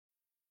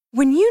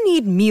When you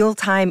need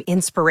mealtime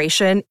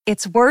inspiration,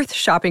 it's worth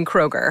shopping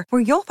Kroger,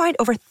 where you'll find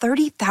over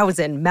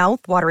 30,000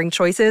 mouth-watering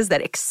choices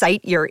that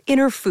excite your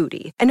inner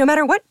foodie. And no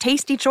matter what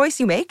tasty choice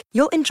you make,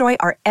 you'll enjoy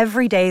our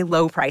everyday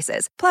low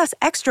prices, plus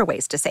extra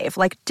ways to save,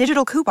 like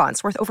digital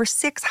coupons worth over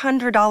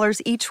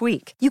 $600 each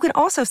week. You can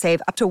also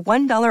save up to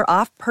 $1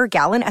 off per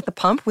gallon at the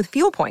pump with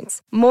fuel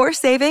points. More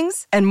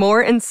savings and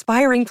more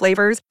inspiring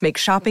flavors make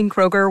shopping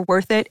Kroger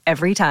worth it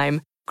every time.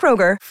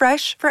 Kroger,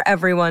 fresh for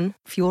everyone.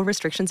 Fuel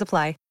restrictions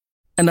apply.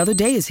 Another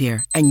day is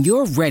here, and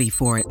you're ready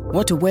for it.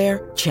 What to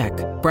wear? Check.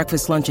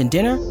 Breakfast, lunch, and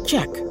dinner?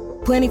 Check.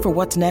 Planning for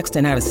what's next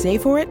and how to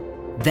save for it?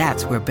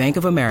 That's where Bank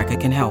of America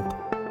can help.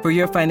 For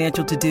your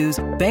financial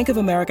to-dos, Bank of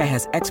America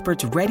has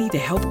experts ready to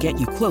help get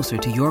you closer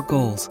to your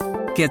goals.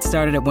 Get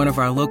started at one of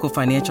our local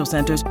financial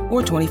centers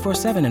or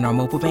 24/7 in our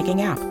mobile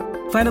banking app.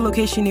 Find a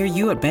location near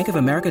you at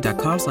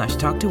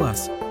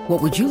bankofamerica.com/talktous.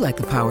 What would you like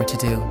the power to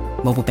do?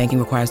 Mobile banking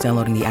requires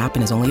downloading the app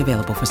and is only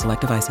available for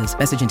select devices.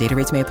 Message and data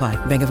rates may apply.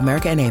 Bank of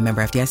America N.A.,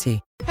 member FDIC.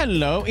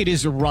 Hello, it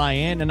is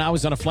Ryan, and I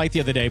was on a flight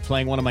the other day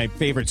playing one of my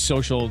favorite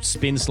social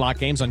spin slot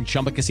games on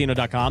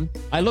ChumbaCasino.com.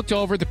 I looked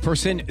over at the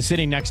person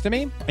sitting next to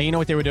me, and you know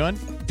what they were doing?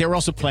 They were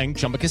also playing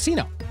Chumba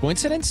Casino.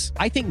 Coincidence?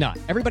 I think not.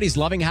 Everybody's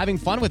loving having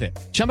fun with it.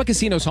 Chumba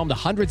Casino is home to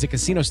hundreds of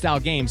casino-style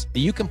games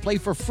that you can play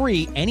for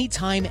free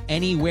anytime,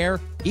 anywhere,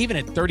 even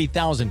at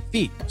 30,000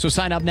 feet. So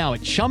sign up now at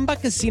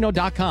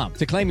ChumbaCasino.com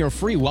to claim your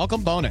free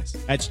welcome bonus.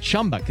 That's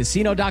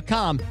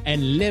ChumbaCasino.com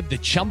and live the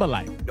Chumba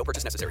life. No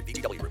purchase necessary.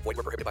 VGW. Void where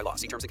prohibited by law.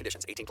 See terms and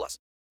conditions. 18+.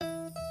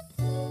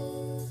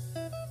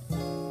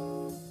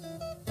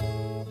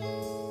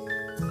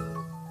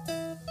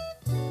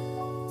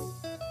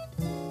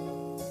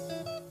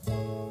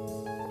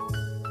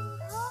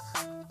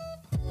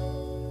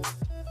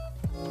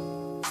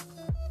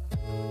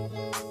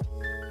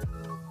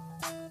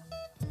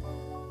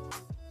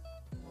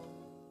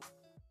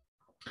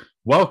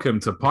 Welcome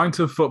to Pint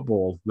of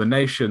Football, the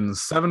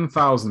nation's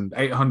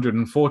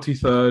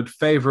 7,843rd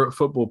favourite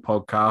football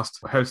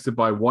podcast, hosted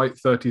by white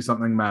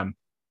 30-something men.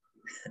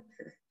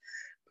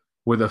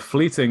 With a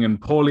fleeting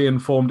and poorly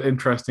informed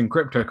interest in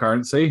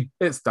cryptocurrency,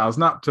 it's Daz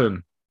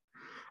Napton.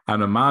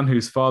 And a man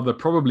whose father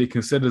probably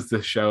considers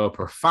this show a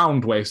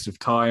profound waste of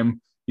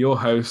time, your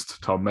host,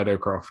 Tom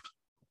Meadowcroft.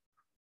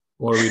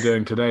 What are we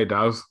doing today,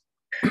 Daz?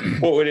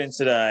 What we're doing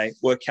today,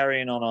 we're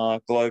carrying on our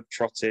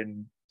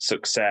globe-trotting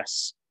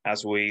success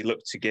as we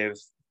look to give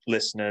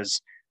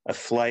listeners a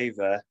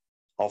flavour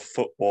of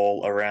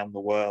football around the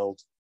world.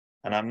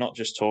 And I'm not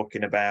just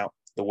talking about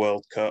the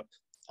World Cup.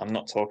 I'm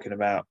not talking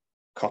about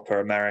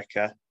Copa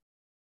America,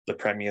 the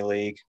Premier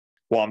League.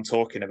 What I'm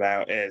talking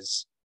about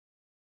is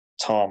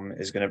Tom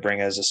is going to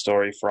bring us a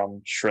story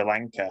from Sri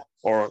Lanka,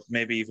 or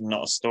maybe even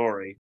not a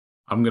story.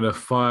 I'm going to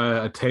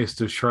fire a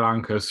taste of Sri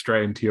Lanka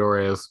straight into your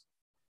ears.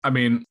 I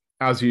mean,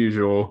 as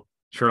usual,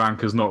 Sri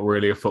Lanka's not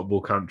really a football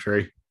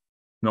country.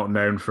 Not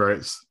known for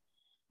its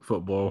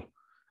football.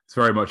 It's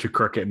very much a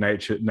cricket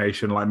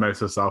nation like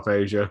most of South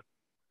Asia.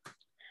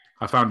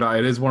 I found out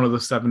it is one of the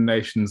 7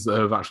 nations that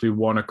have actually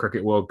won a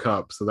Cricket World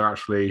Cup, so they're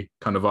actually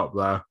kind of up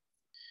there.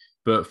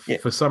 But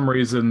for some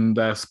reason,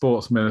 their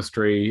sports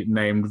ministry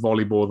named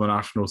volleyball the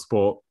national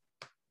sport.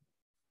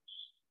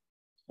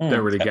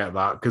 Don't really get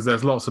that, because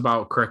there's lots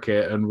about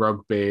cricket and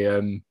rugby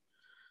and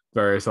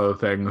various other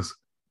things,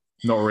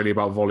 not really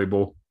about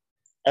volleyball.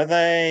 Are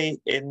they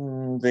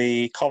in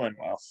the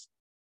Commonwealth?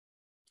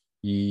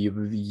 They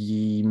were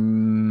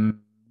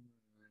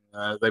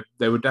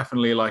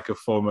definitely like a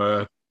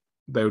former.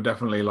 They were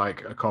definitely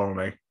like a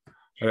colony.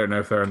 I don't know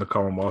if they're in the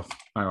Commonwealth.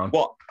 Hang on.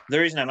 What the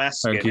reason I'm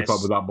asking? Don't keep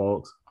up with that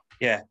bollocks.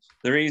 Yeah,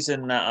 the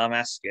reason that I'm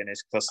asking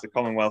is because the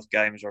Commonwealth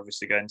Games are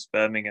obviously going to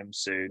Birmingham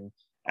soon,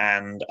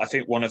 and I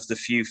think one of the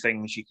few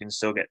things you can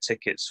still get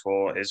tickets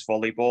for is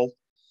volleyball.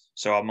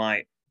 So I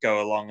might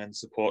go along and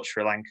support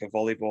Sri Lanka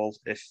volleyball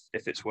if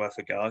it's worth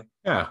a go.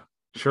 Yeah,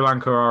 Sri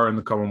Lanka are in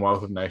the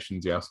Commonwealth of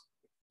Nations. Yes.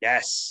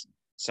 Yes,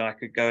 so I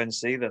could go and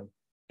see them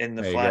in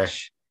the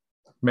flesh.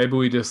 Maybe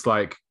we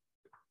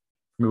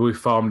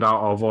farmed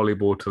out our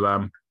volleyball to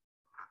them.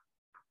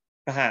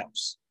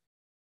 Perhaps.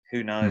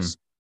 Who knows?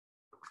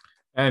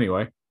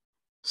 Anyway,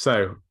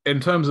 so in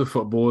terms of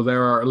football,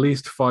 there are at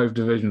least 5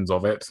 divisions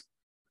of it.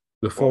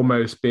 The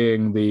foremost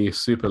being the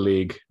Super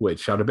League,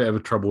 which had a bit of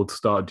a troubled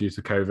start due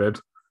to COVID.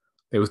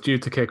 It was due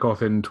to kick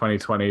off in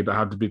 2020, but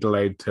had to be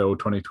delayed till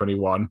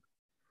 2021.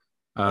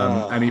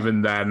 And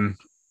even then,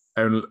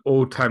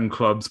 all 10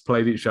 clubs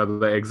played each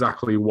other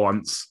exactly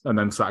once and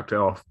then sacked it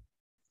off.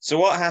 So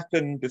what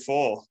happened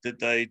before? Did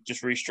they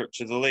just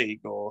restructure the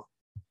league, or?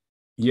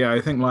 Yeah,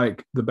 I think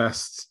like the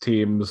best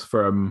teams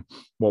from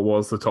what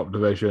was the top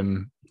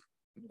division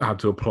had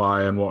to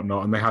apply and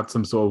whatnot, and they had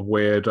some sort of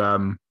weird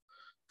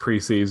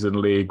pre-season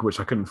league, which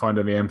I couldn't find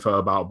any info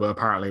about, but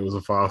apparently it was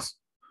a farce.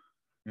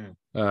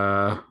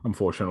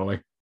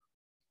 Unfortunately.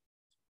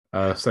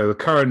 So the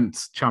current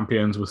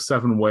champions with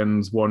 7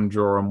 wins, 1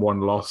 draw and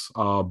 1 loss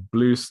are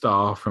Blue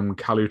Star from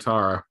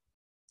Kalutara.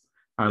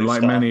 And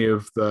like many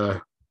of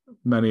the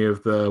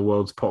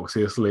world's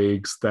poxiest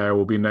leagues, there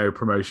will be no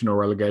promotion or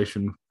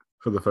relegation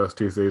for the first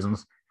 2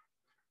 seasons.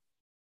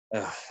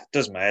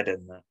 Does my head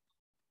in that.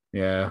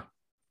 Yeah.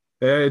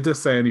 It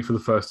does say only for the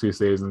first 2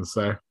 seasons,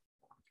 so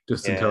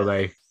just until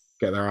they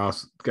get their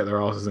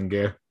asses in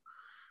gear.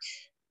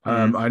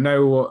 I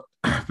know what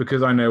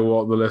because I know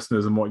what the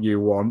listeners and what you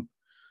want.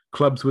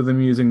 Clubs with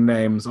amusing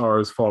names are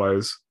as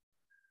follows: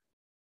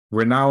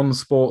 Renowned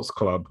Sports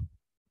Club,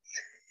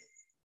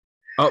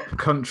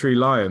 Upcountry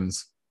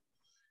Lions,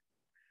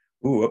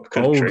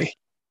 Upcountry,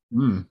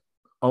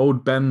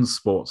 Old Ben's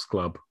Sports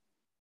Club,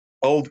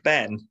 Old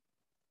Ben.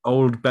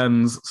 Old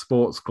Ben's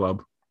Sports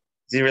Club.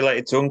 Is he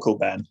related to Uncle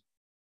Ben?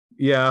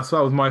 Yeah, so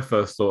that was my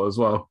first thought as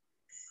well.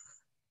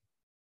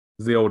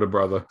 The older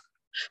brother.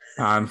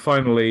 And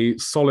finally,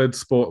 Solid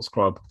Sports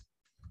Club.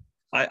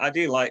 I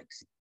do like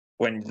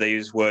when they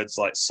use words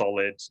like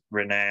solid,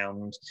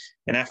 renowned.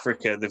 In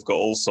Africa, they've got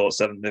all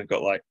sorts of them. They've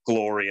got like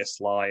Glorious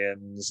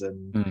Lions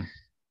and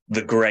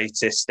the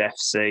Greatest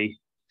FC.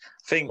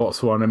 I think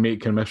Botswana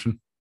Meat Commission.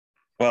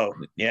 Well,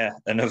 yeah,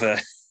 another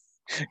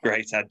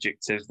great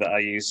adjective that I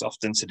use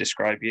often to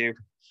describe you.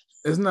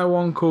 Isn't there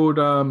one called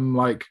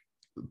like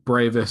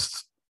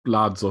Bravest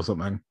Lads or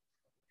something?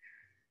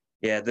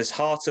 Yeah, there's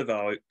Heart of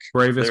Oak.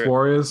 Bravest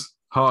Warriors?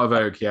 Heart of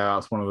Oak, yeah,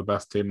 that's one of the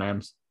best team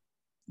names.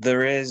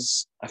 There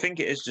is, I think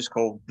it is just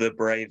called the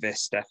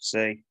Bravest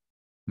FC.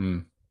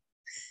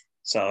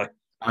 So,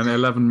 and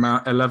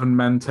 11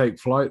 men take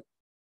flight.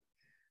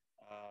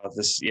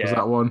 Was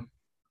that one?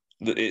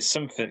 It's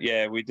something.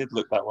 Yeah, we did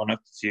look that one up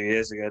a few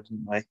years ago,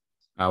 didn't we?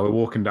 We're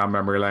walking down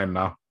memory lane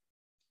now.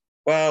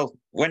 Well,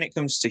 when it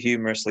comes to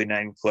humorously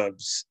named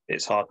clubs,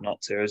 it's hard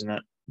not to, isn't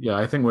it? Yeah,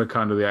 I think we're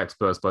kind of the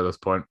experts by this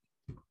point.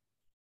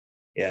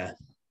 Yeah.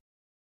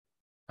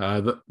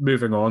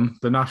 Moving on,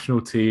 the national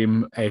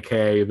team,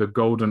 aka the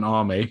Golden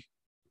Army,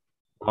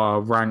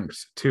 are ranked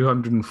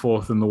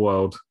 204th in the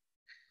world,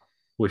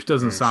 which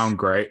doesn't sound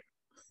great,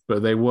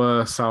 but they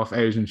were South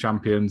Asian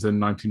champions in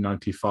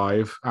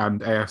 1995 and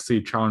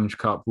AFC Challenge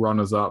Cup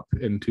runners-up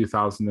in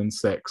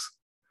 2006,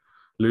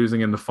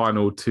 losing in the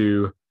final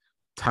to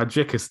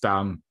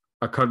Tajikistan,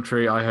 a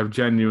country I have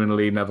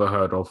genuinely never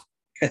heard of.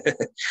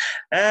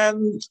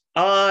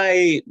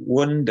 I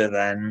wonder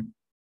then,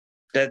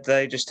 did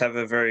they just have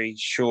a very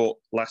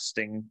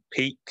short-lasting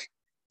peak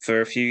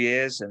for a few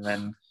years and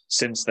then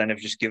since then have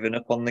just given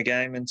up on the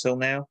game until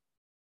now?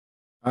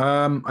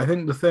 I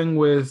think the thing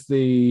with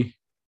the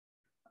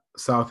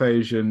South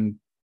Asian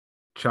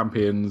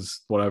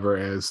champions, whatever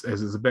it is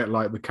it's a bit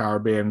like the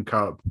Caribbean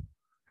Cup,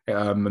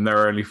 and there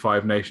are only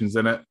 5 nations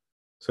in it.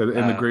 So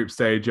in the group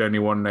stage, only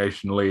one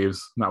nation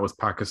leaves, and that was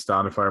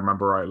Pakistan, if I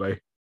remember rightly.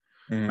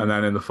 And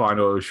then in the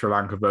final, it was Sri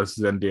Lanka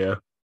versus India,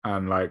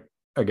 and like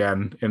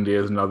again,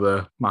 India is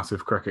another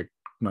massive cricket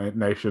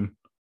nation.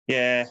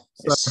 Yeah,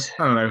 so,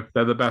 I don't know.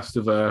 They're the best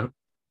of a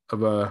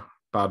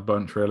bad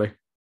bunch, really.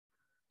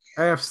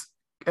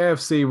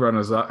 AFC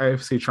runners up,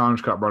 AFC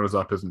Challenge Cup runners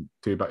up isn't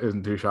too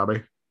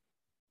shabby.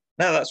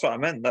 No, that's what I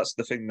meant. That's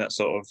the thing that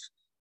sort of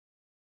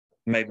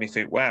made me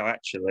think, wow,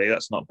 actually,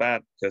 that's not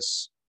bad,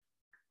 because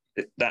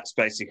that's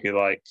basically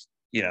like,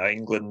 you know,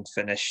 England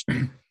finished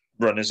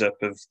runners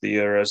up of the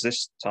Euros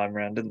this time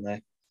around, didn't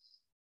they?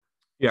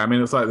 Yeah, I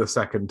mean it's like the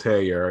second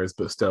tier Euros,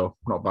 but still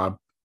not bad.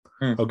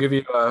 I'll give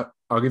you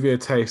a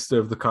taste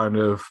of the kind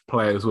of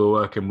players we're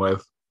working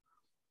with.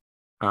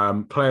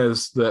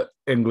 Players that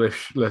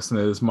English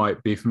listeners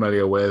might be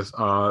familiar with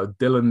are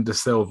Dylan De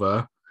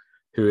Silva,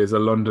 who is a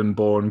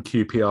London-born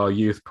QPR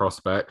youth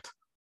prospect,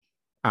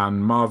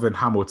 and Marvin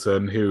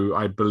Hamilton, who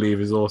I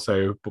believe is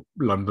also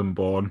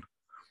London-born,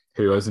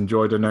 who has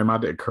enjoyed a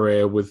nomadic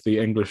career with the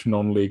English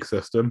non-league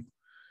system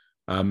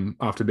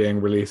after being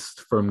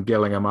released from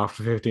Gillingham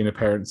after 15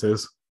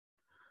 appearances.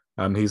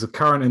 He's a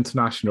current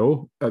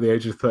international at the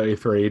age of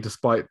 33,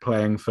 despite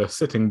playing for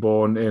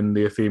Sittingbourne in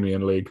the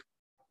Athenian League,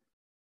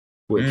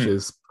 which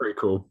is pretty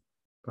cool,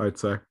 I'd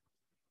say.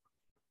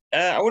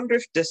 I wonder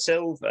if De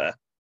Silva,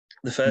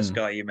 the first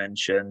guy you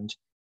mentioned,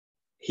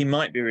 he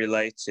might be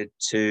related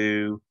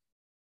to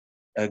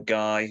a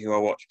guy who I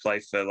watched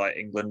play for like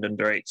England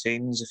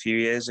under-18s a few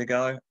years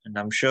ago, and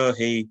I'm sure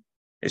he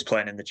is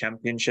playing in the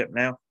Championship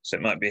now, so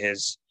it might be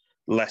his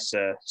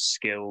lesser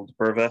skilled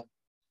brother.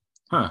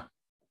 Huh,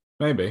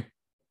 maybe.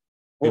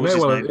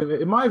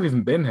 It it might have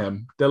even been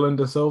him, Dylan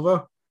De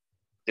Silva.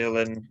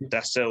 Dylan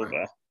Da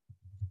Silva.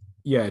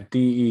 Yeah,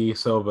 D.E.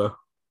 Silva.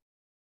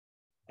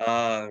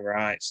 Oh,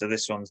 right. So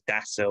this one's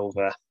Da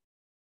Silva.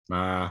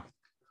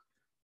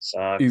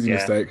 So easy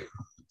mistake.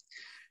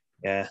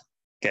 Yeah,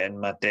 getting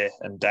my D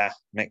and Da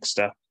mixed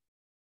up.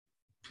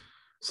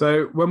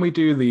 So when we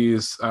do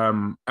these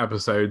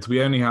episodes,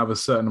 we only have a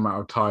certain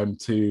amount of time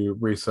to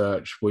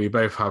research. We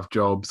both have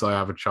jobs. I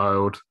have a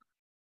child,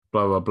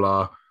 blah, blah,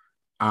 blah.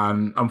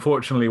 And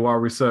unfortunately, while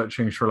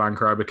researching Sri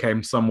Lanka, I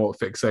became somewhat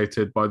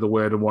fixated by the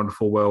weird and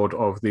wonderful world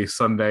of the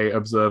Sunday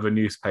Observer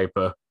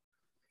newspaper,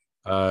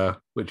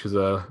 which is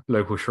a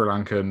local Sri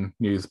Lankan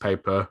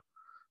newspaper,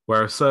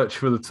 where a search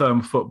for the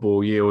term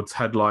football yields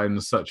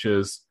headlines such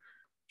as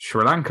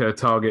Sri Lanka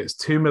targets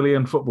 2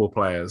 million football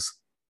players.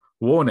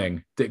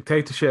 Warning,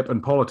 dictatorship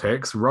and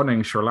politics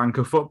running Sri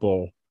Lanka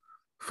football.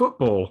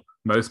 Football,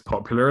 Most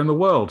popular in the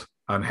world.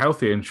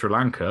 Unhealthy in Sri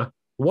Lanka.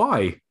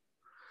 Why?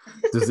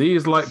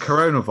 Disease like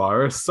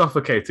coronavirus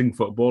suffocating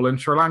football in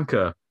Sri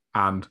Lanka.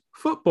 And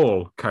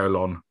football,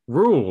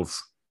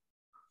 rules.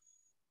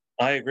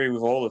 I agree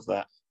with all of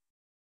that.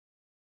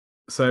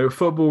 So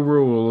football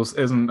rules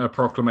isn't a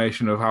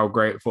proclamation of how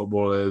great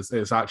football is.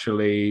 It's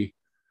actually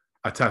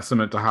a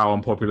testament to how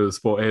unpopular the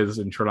sport is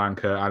in Sri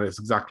Lanka, and it's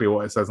exactly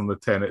what it says on the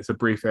tin. It's a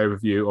brief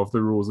overview of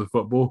the rules of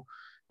football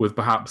with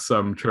perhaps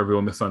some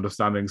trivial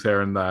misunderstandings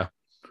here and there.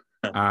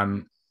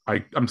 And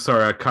I'm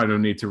sorry, I kind of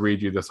need to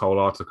read you this whole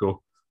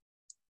article.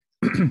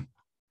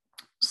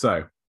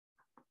 So,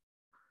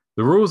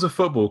 the rules of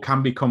football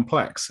can be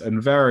complex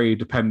and vary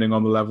depending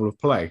on the level of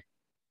play.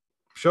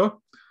 Sure.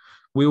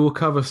 We will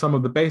cover some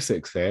of the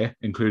basics here,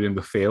 including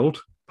the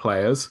field,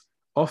 players,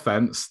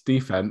 offense,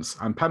 defense,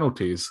 and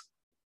penalties.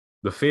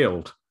 The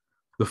field.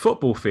 The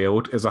football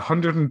field is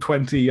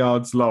 120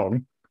 yards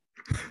long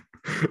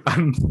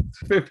and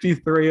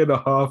 53 and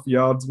a half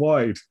yards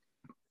wide.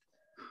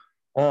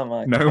 Oh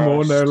my No Christ.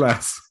 more, no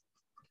less.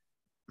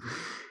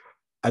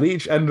 At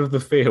each end of the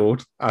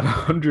field, and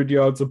 100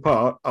 yards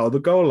apart, are the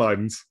goal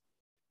lines.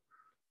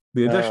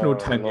 The additional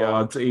 10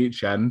 yards at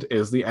each end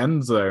is the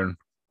end zone.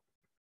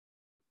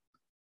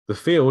 The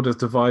field is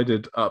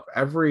divided up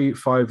every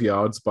 5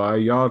 yards by a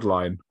yard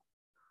line.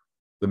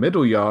 The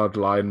middle yard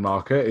line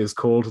marker is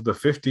called the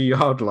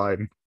 50-yard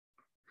line.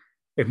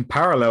 In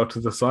parallel to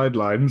the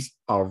sidelines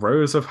are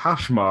rows of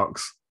hash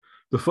marks.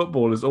 The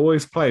football is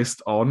always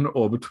placed on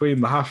or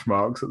between the hash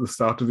marks at the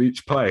start of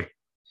each play.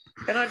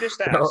 Can I just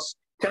ask?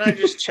 Can I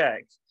just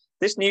check?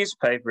 This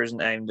newspaper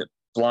isn't aimed at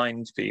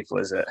blind people,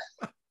 is it?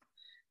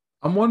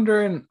 I'm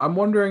wondering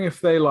if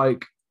they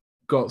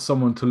got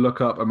someone to look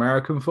up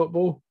American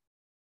football,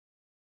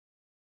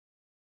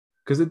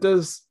 because it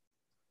does.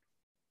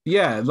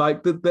 Yeah,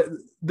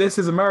 this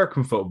is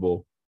American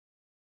football,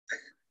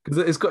 because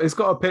it's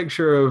got a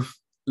picture of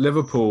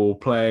Liverpool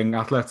playing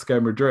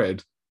Atletico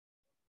Madrid,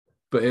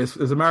 but it's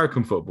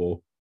American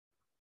football.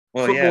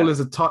 Well,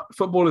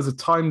 Football is a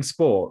timed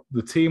sport.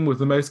 The team with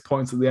the most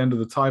points at the end of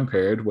the time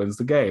period wins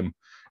the game.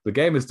 The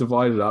game is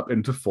divided up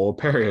into 4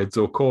 periods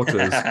or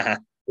quarters,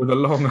 with a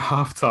long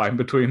half-time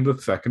between the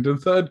second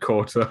and third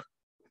quarter.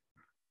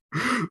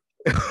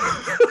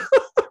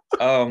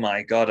 Oh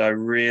my God, I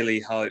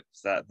really hope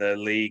that the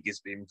league is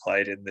being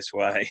played in this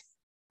way.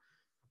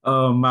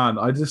 Oh man,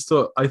 I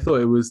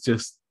thought it was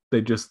just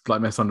they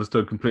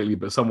misunderstood completely,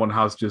 but someone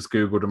has just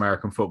Googled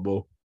American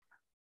football.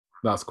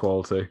 That's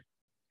quality.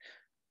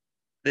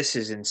 This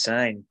is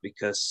insane,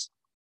 because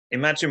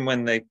imagine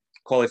when they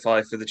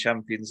qualify for the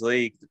Champions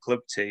League, the club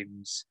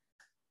teams,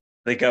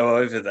 they go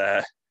over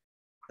there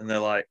and they're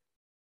like,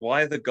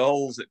 why are the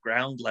goals at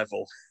ground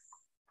level?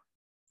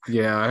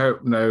 Yeah, I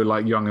hope no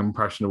young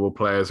impressionable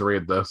players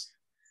read this.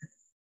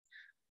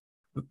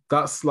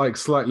 That's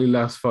slightly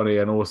less funny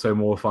and also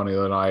more funny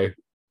than I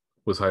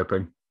was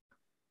hoping.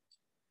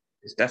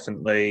 It's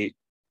definitely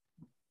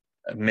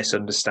a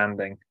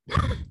misunderstanding.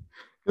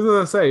 As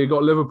I say, you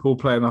got Liverpool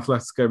playing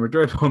Atletico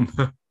Madrid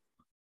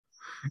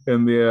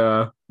in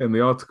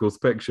the article's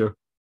picture.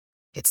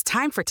 It's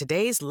time for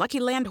today's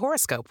Lucky Land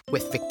horoscope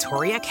with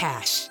Victoria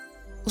Cash.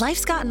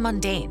 Life's gotten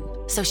mundane,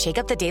 so shake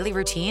up the daily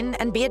routine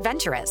and be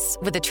adventurous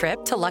with a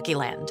trip to Lucky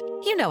Land.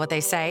 You know what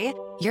they say,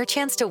 your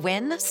chance to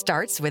win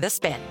starts with a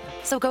spin.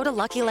 So go to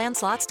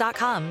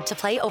LuckyLandSlots.com to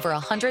play over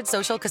 100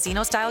 social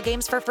casino-style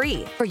games for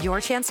free for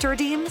your chance to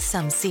redeem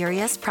some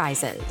serious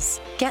prizes.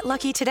 Get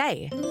lucky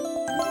today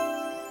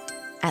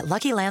at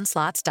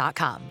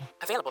LuckyLandSlots.com.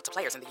 Available to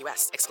players in the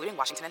U.S., excluding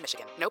Washington and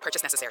Michigan. No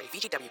purchase necessary.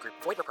 VGW Group.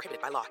 Void where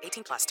prohibited by law.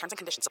 18+. Terms and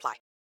conditions apply.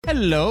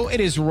 Hello,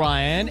 it is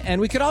Ryan, and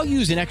we could all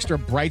use an extra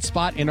bright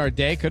spot in our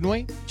day, couldn't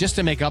we? Just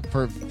to make up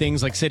for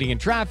things like sitting in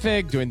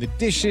traffic, doing the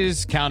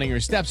dishes, counting your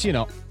steps,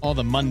 all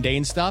the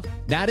mundane stuff.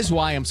 That is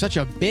why I'm such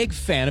a big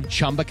fan of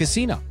Chumba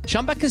Casino.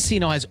 Chumba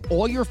Casino has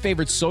all your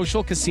favorite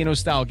social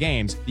casino-style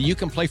games that you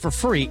can play for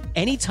free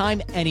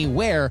anytime,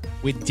 anywhere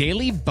with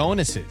daily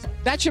bonuses.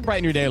 That should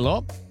brighten your day a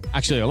little.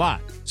 Actually, a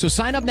lot. So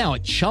sign up now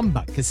at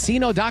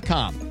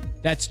ChumbaCasino.com.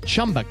 That's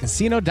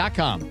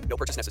ChumbaCasino.com. No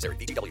purchase necessary.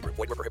 VGW Group.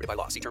 Void where prohibited by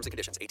law. See terms and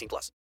conditions.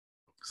 18+.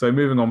 So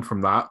moving on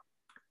from that,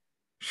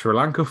 Sri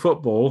Lanka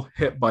football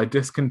hit by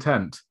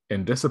discontent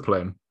in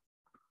discipline.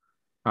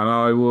 And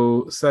I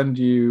will send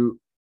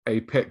you a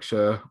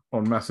picture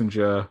on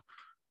Messenger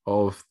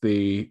of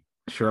the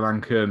Sri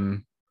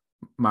Lankan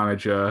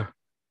manager,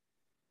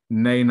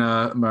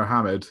 Naina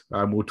Mohammed.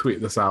 And we'll tweet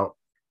this out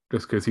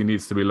just because he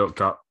needs to be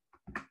looked up.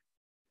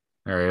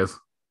 There he is.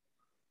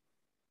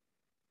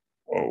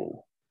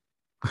 Whoa.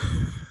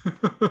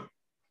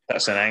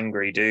 That's an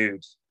angry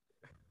dude.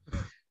 Do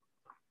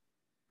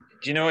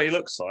you know what he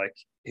looks like?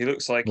 He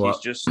looks like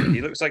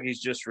he's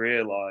just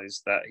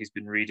realized that he's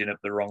been reading up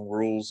the wrong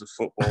rules of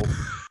football.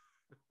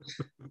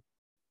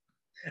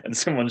 And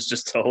someone's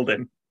just told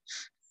him.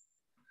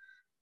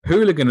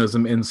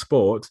 Hooliganism in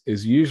sport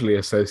is usually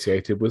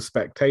associated with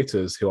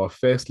spectators who are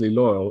fiercely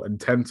loyal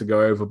and tend to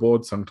go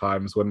overboard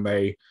sometimes when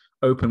they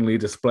openly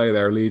display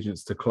their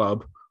allegiance to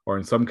club, or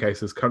in some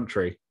cases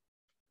country.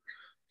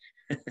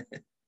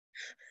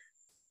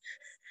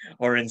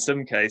 Or in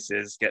some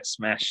cases, get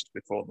smashed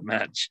before the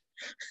match.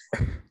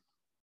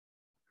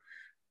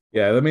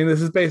 Yeah, I mean,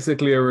 this is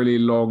basically a really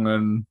long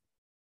and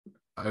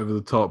over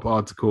the top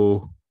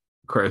article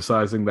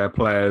criticizing their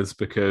players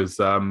because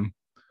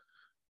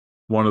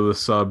one of the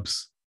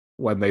subs,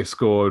 when they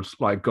scored,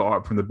 like got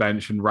up from the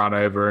bench and ran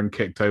over and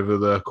kicked over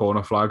the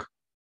corner flag.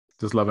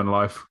 Just loving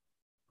life.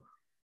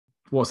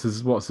 What's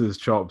his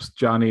chops?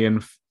 Gianni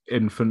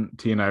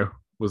Infantino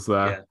was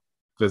there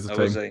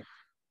visiting.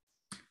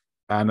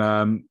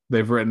 And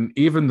they've written,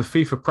 even the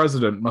FIFA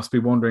president must be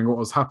wondering what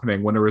was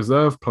happening when a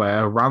reserve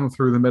player ran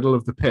through the middle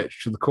of the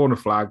pitch to the corner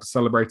flag to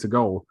celebrate a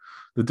goal.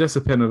 The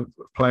discipline of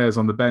players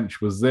on the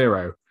bench was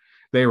zero.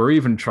 They were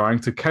even trying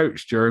to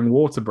coach during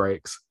water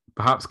breaks,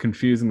 perhaps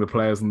confusing the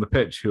players on the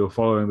pitch who were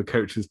following the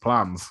coach's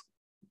plans.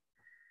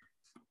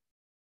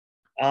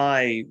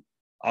 I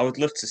would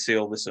love to see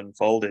all this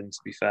unfolding, to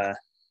be fair.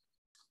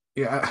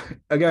 Yeah,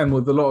 again,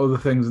 with a lot of the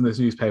things in this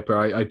newspaper,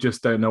 I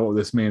just don't know what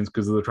this means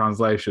because of the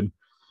translation.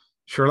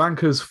 Sri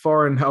Lanka's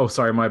foreign... Oh,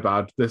 sorry, my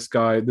bad. This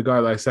guy, the guy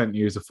that I sent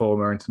you is a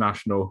former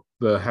international.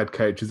 The head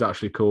coach is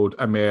actually called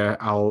Amir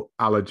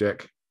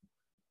Alajic.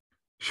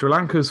 Sri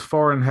Lanka's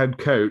foreign head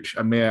coach,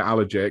 Amir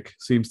Alajic,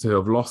 seems to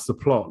have lost the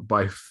plot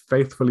by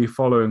faithfully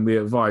following the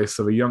advice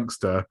of a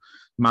youngster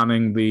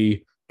manning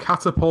the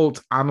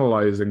catapult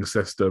analyzing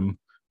system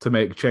to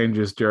make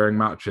changes during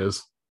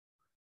matches.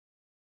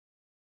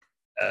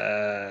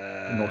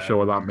 I'm not sure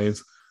what that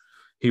means.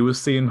 He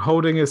was seen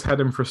holding his head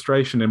in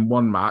frustration in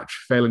one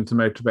match, failing to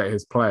motivate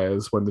his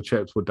players when the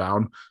chips were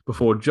down,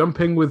 before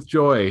jumping with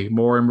joy,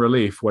 more in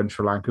relief, when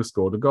Sri Lanka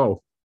scored a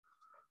goal.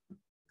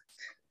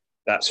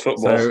 That's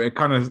football. So it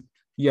kind of,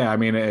 yeah, I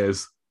mean it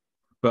is,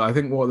 but I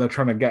think what they're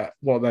trying to get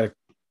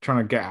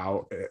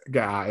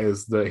at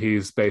is that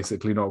he's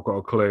basically not got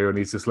a clue and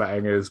he's just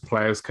letting his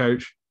players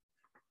coach.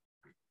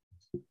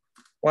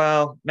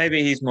 Well,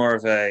 maybe he's more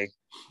of a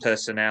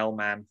personnel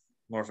man,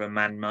 more of a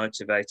man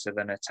motivator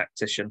than a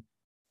tactician.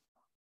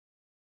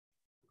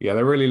 Yeah,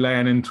 they're really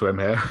laying into him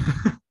here.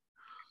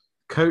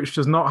 Coach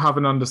does not have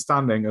an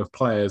understanding of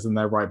players in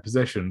their right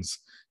positions.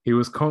 He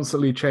was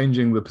constantly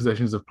changing the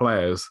positions of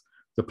players.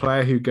 The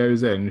player who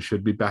goes in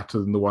should be better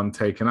than the one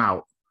taken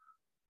out.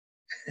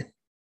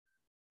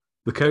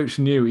 The coach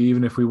knew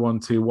even if we won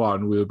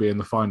 2-1, we would be in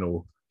the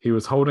final. He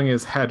was holding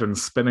his head and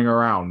spinning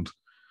around.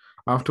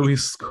 After we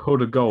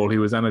scored a goal, he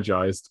was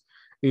energized.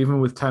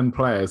 Even with 10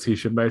 players, he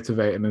should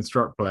motivate and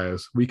instruct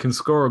players. We can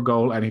score a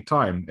goal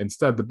anytime.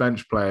 Instead, the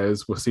bench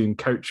players were seen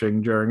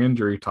coaching during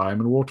injury time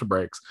and water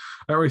breaks.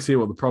 I don't really see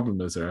what the problem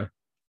is here.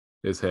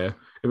 If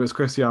it's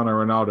Cristiano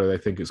Ronaldo, they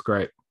think it's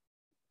great.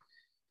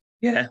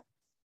 Yeah.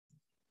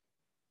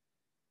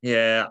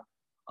 Yeah,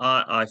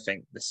 I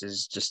think this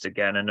is just,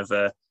 again,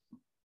 another...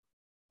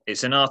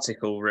 It's an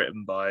article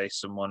written by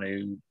someone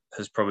who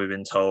has probably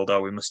been told,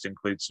 we must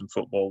include some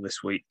football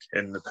this week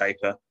in the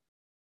paper.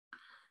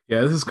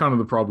 Yeah, this is kind of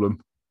the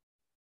problem.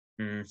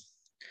 They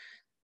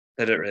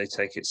don't really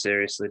take it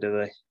seriously, do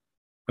they?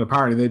 And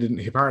apparently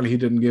he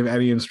didn't give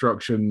any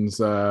instructions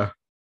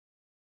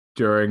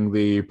during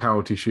the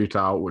penalty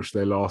shootout, which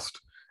they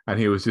lost. And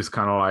he was just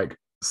kind of like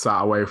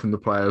sat away from the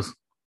players.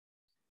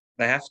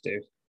 They have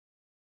to.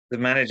 The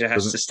manager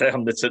has to stay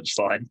on the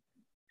touchline.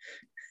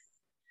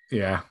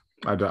 Yeah,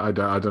 I don't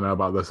know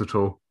about this at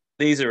all.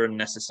 These are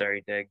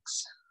unnecessary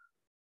digs.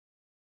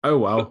 Oh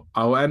well,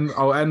 I'll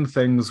end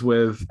things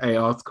with an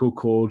article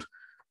called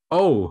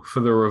 "Oh, for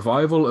the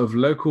revival of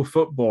local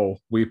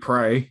football, we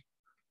pray."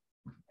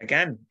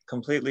 Again,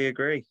 completely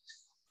agree.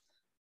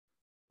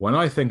 When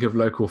I think of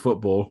local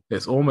football,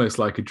 it's almost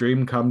like a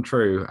dream come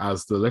true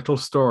as the little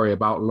story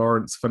about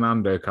Lawrence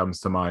Fernando comes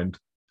to mind.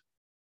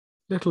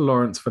 Little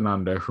Lawrence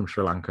Fernando from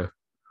Sri Lanka.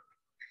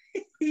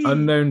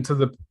 Unknown to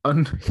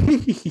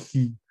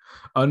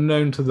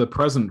the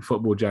present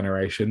football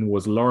generation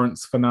was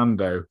Lawrence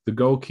Fernando, the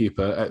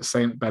goalkeeper at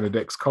St.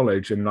 Benedict's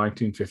College in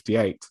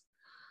 1958.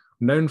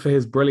 Known for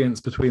his brilliance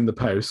between the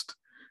post,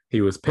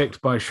 he was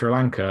picked by Sri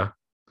Lanka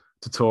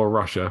to tour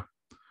Russia.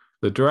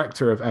 The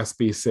director of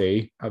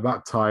SBC, at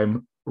that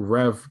time,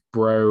 Rev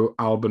Bro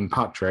Alban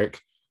Patrick,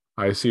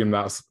 I assume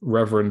that's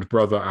Reverend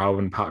Brother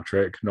Alban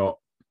Patrick, not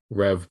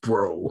Rev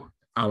Bro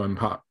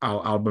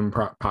Alban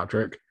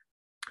Patrick,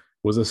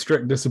 was a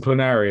strict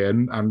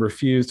disciplinarian and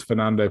refused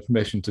Fernando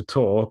permission to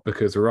tour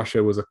because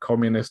Russia was a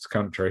communist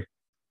country.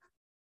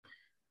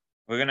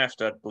 We're going to have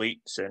to add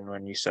bleeps in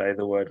when you say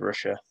the word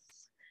Russia.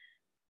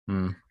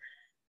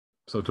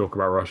 So talk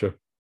about Russia.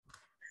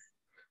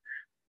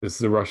 This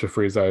is a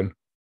Russia-free zone.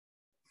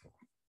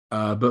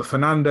 But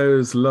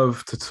Fernando's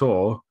love to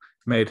tour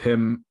made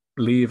him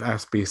leave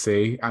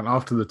SBC, and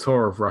after the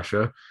tour of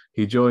Russia,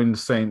 he joined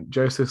St.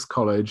 Joseph's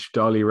College,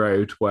 Darley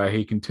Road, where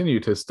he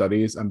continued his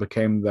studies and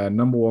became their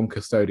number one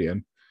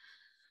custodian.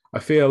 I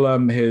feel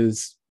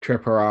his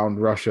trip around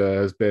Russia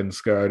has been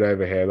skirted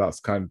over here.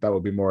 That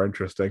would be more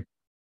interesting.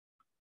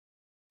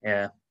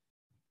 Yeah.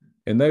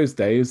 In those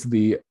days,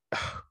 the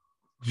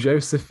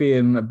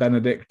Josephian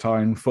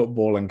Benedictine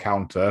football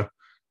encounter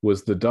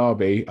was the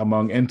derby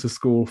among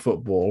inter-school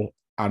football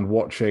and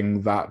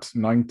watching that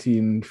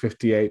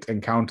 1958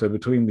 encounter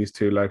between these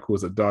two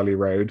locals at Darley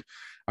Road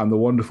and the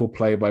wonderful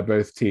play by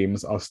both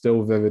teams are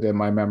still vivid in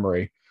my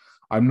memory.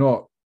 I'm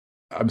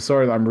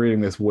sorry that I'm reading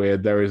this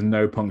weird. There is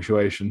no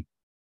punctuation.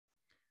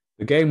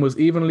 The game was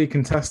evenly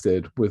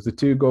contested, with the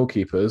two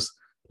goalkeepers,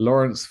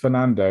 Lawrence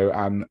Fernando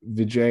and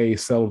Vijay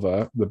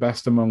Silva, the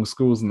best among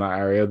schools in that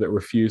area that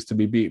refused to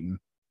be beaten.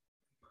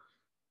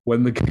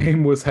 When the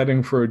game was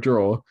heading for a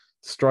draw,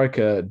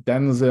 striker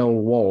Denzel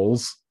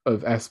Walls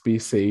of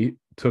SBC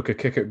took a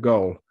kick at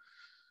goal.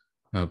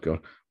 Oh, God.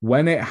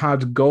 When it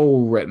had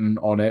goal written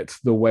on it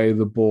the way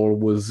the ball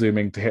was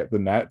zooming to hit the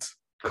net,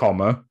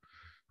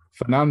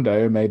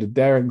 Fernando made a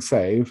daring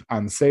save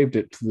and saved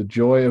it to the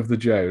joy of the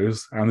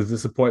Joes and the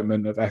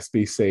disappointment of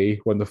SBC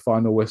when the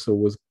final whistle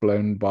was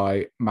blown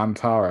by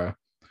Mantara,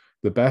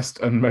 the best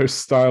and most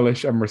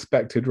stylish and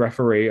respected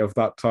referee of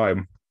that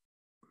time.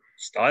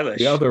 Stylish.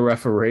 The other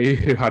referee,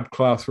 who had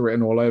class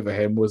written all over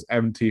him, was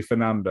MT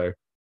Fernando,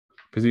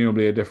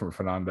 presumably a different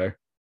Fernando.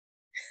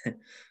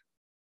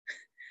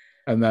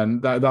 And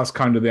then that's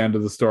kind of the end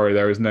of the story.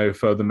 There is no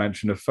further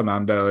mention of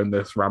Fernando in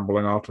this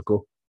rambling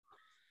article.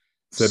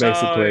 So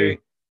basically,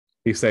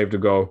 he saved a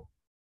goal.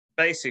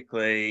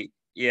 Basically,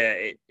 yeah,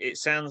 it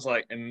sounds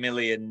like a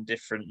million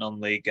different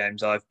non-league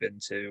games I've been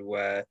to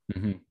where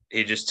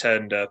he just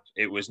turned up,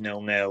 it was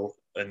 0-0,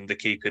 and the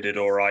keeper did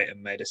all right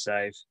and made a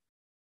save.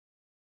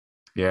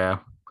 Yeah.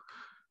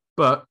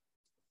 But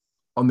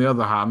on the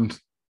other hand,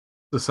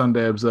 the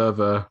Sunday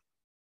Observer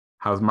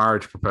has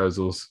marriage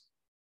proposals.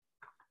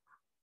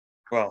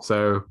 Well,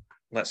 so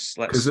let's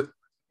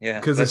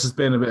because this has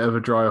been a bit of a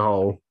dry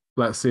hole.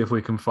 Let's see if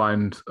we can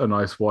find a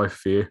nice wife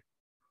for you.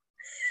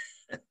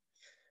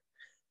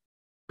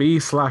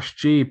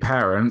 B/G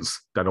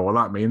parents, don't know what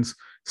that means,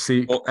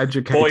 seek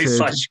educated...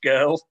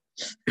 Boy/girl.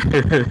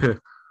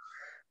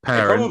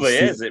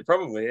 Parents. It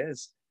probably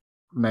is.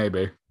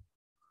 Maybe.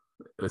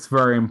 It's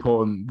very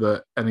important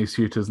that any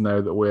suitors know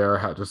that we are a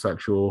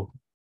heterosexual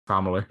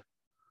family.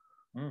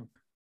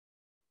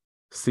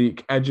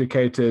 Seek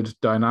educated,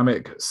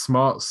 dynamic,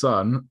 smart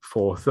son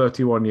for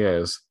 31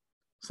 years.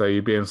 So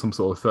you'd be in some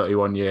sort of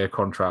 31-year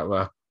contract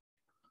there.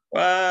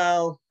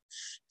 Well,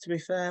 to be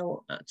fair,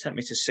 that take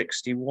me to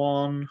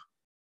 61.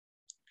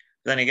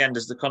 Then again,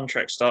 does the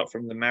contract start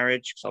from the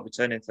marriage? Because I'll be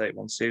turning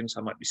 31 soon, so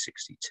I might be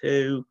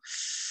 62.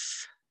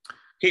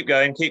 Keep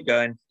going. You've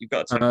got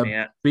to tempt me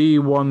out.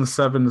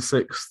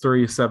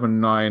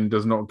 B176379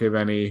 does not give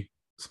any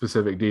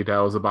specific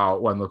details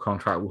about when the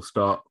contract will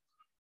start.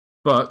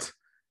 But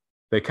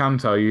they can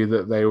tell you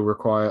that they will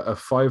require a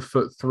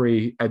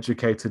 5'3"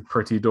 educated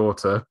pretty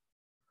daughter,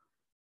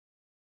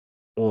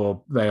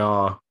 or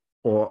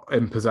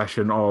in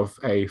possession of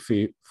a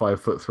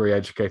 5'3"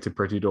 educated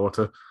pretty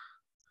daughter.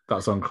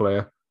 That's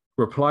unclear.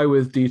 Reply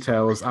with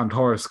details and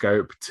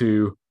horoscope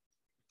to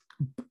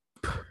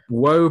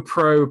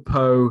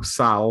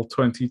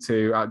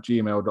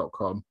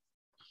woproposal22@gmail.com.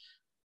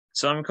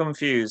 So I'm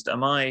confused.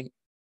 Am I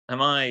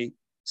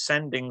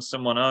sending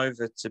someone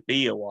over to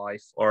be a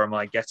wife, or am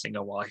I getting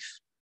a wife?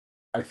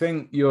 I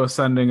think you're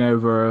sending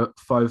over a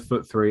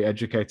 5'3"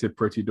 educated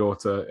pretty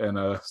daughter in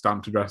a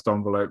stamped addressed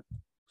envelope.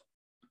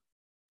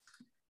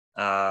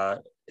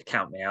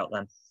 Count me out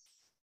then.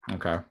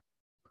 Okay.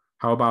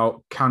 How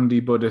about Candy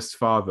Buddhist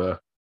father?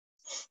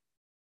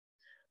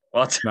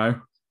 What?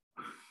 No.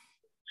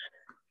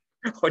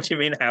 What do you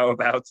mean, how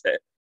about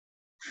it?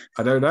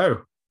 I don't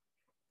know.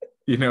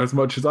 You know as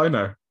much as I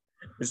know.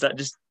 Is that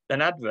just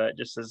an advert,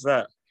 just as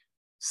that?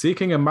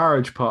 Seeking a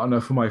marriage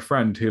partner for my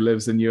friend who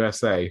lives in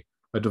USA,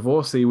 a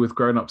divorcee with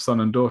grown-up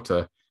son and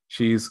daughter.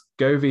 She's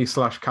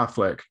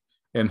Govi/Catholic,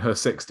 in her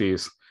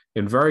 60s,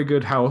 in very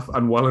good health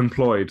and well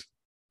employed.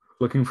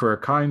 Looking for a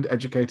kind,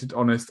 educated,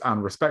 honest,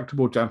 and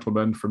respectable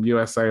gentleman from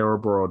USA or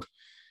abroad.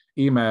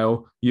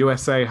 Email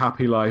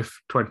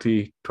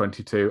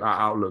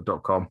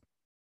usahappylife2022@outlook.com.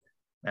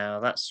 Now,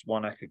 that's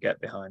one I could get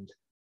behind.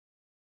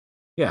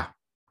 Yeah.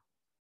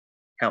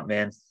 Count me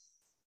in.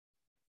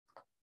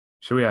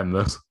 Should we end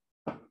this?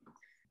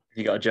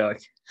 You got a joke?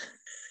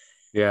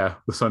 Yeah,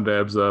 the Sunday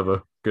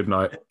Observer. Good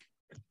night.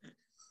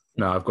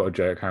 No, I've got a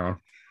joke. Hang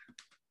on.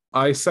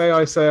 I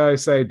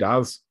say,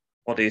 Daz.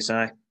 What do you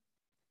say?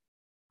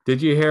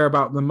 Did you hear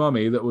about the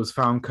mummy that was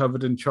found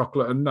covered in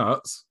chocolate and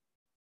nuts?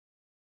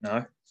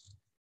 No.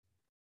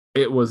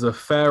 It was a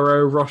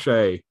Ferrero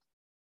Rocher.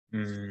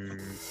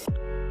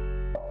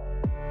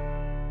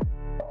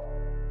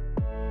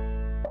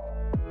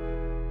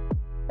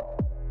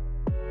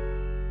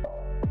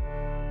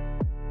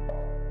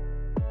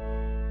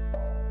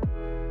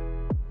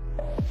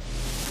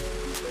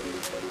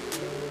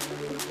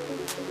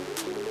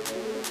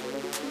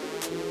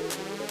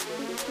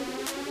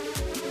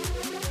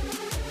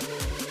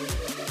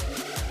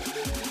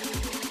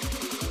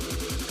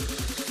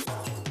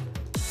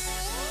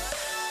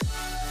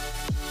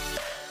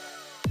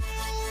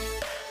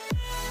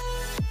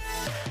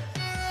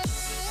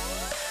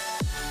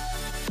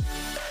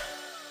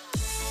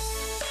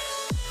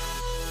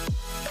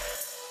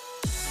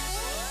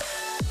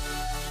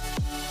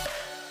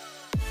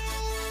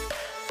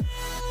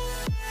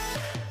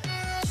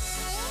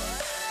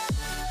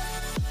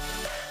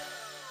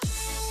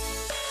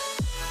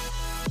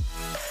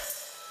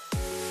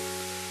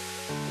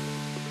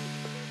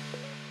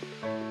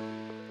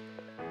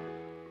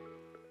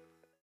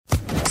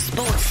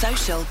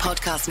 Social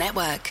Podcast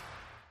Network.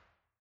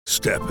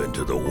 Step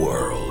into the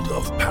world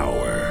of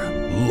power,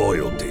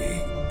 loyalty,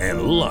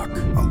 and luck.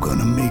 I'm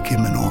gonna make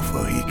him an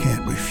offer he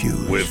can't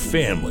refuse. With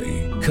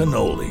family,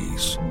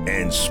 cannolis,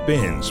 and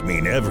spins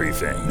mean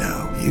everything.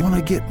 Now, you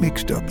wanna get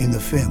mixed up in the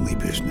family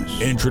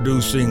business.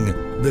 Introducing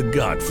The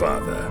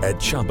Godfather at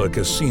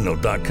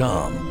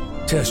ChumbaCasino.com.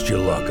 Test your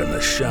luck in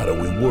the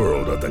shadowy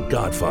world of The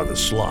Godfather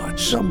slot.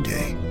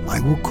 Someday, I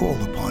will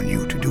call upon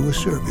you to do a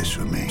service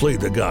for me. Play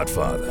The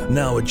Godfather,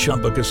 now at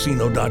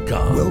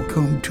ChumbaCasino.com.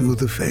 Welcome to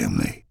the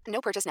family. No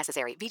purchase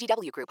necessary.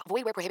 VGW Group.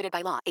 Void where prohibited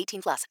by law.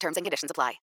 18+. Terms and conditions apply.